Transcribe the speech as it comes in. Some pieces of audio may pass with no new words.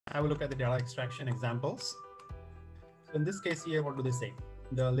have a look at the data extraction examples. So in this case here, what do they say?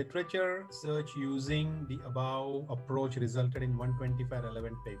 The literature search using the above approach resulted in 125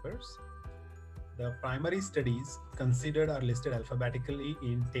 relevant papers. The primary studies considered are listed alphabetically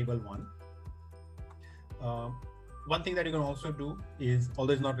in table 1. One thing that you can also do is,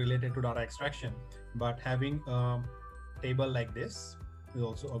 although it's not related to data extraction, but having a table like this is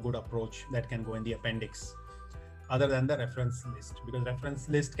also a good approach that can go in the appendix other than the reference list, because reference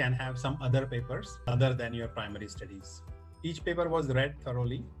list can have some other papers other than your primary studies. Each paper was read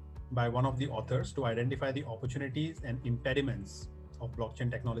thoroughly by one of the authors to identify the opportunities and impediments of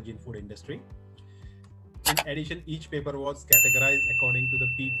blockchain technology in food industry. In addition, each paper was categorized according to the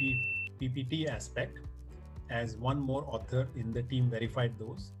PPT aspect, as one more author in the team verified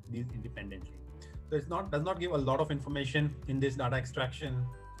these independently. So it's does not give a lot of information in this data extraction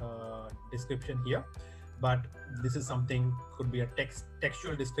description here, but this is something, could be a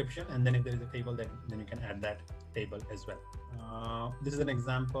textual description, and then if there is a table, then you can add that table as well. This is an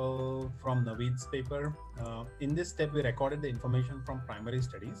example from Naveed's paper. In this step, we recorded the information from primary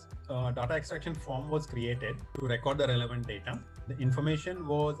studies. Data extraction form was created to record the relevant data. The information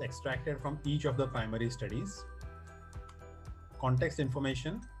was extracted from each of the primary studies. Context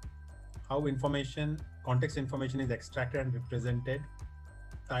information, how context information is extracted and represented,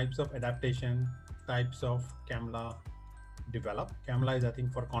 types of adaptation, types of CAMLA developed. CAMLA is, I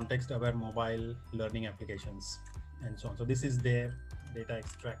think, for context-aware mobile learning applications and so on. So this is their data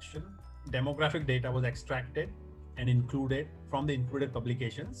extraction. Demographic data was extracted and included from the included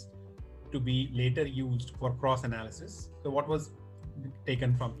publications to be later used for cross-analysis. So what was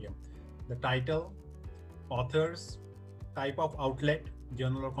taken from here? The title, authors, type of outlet,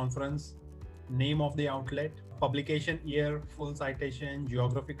 journal or conference, name of the outlet, publication year, full citation,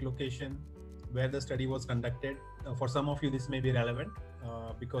 geographic location, where the study was conducted. For some of you, this may be relevant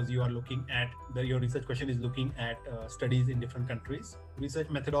because you are looking at, your research question is looking at studies in different countries. Research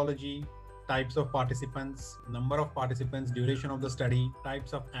methodology, types of participants, number of participants, duration of the study,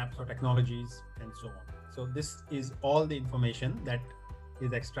 types of apps or technologies, and so on. So this is all the information that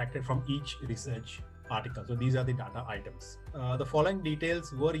is extracted from each research article. So these are the data items. The following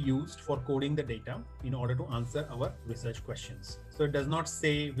details were used for coding the data in order to answer our research questions. So it does not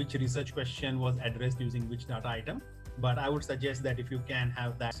say which research question was addressed using which data item, but I would suggest that if you can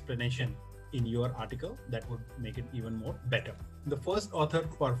have that explanation in your article, that would make it even more better. The first author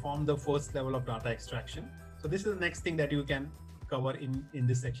performed the first level of data extraction. So this is the next thing that you can cover in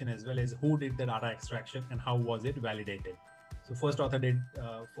this section as well, as who did the data extraction and how was it validated. So first author did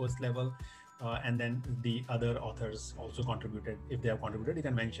first level, and then the other authors also contributed. If they have contributed, you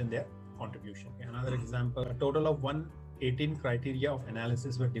can mention their contribution. Another example, a total of 118 criteria of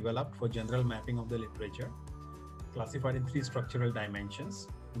analysis were developed for general mapping of the literature, classified in 3 structural dimensions.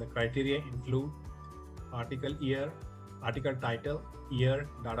 The criteria include article year, article title, year,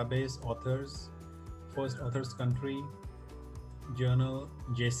 database, authors, first author's country, journal,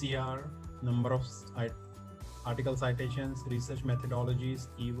 JCR, number of article citations, research methodologies,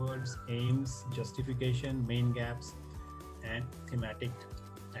 keywords, aims, justification, main gaps, and thematic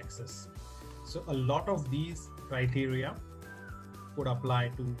access. So a lot of these criteria would apply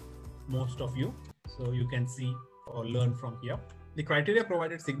to most of you. So you can see or learn from here. The criteria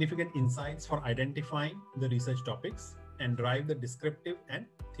provided significant insights for identifying the research topics and drive the descriptive and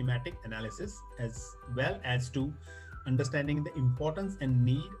thematic analysis, as well as to understanding the importance and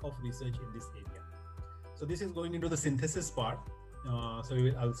need of research in this area. So this is going into the synthesis part,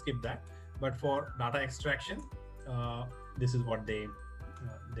 so I'll skip that. But for data extraction, this is what they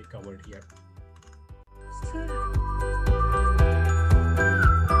covered here.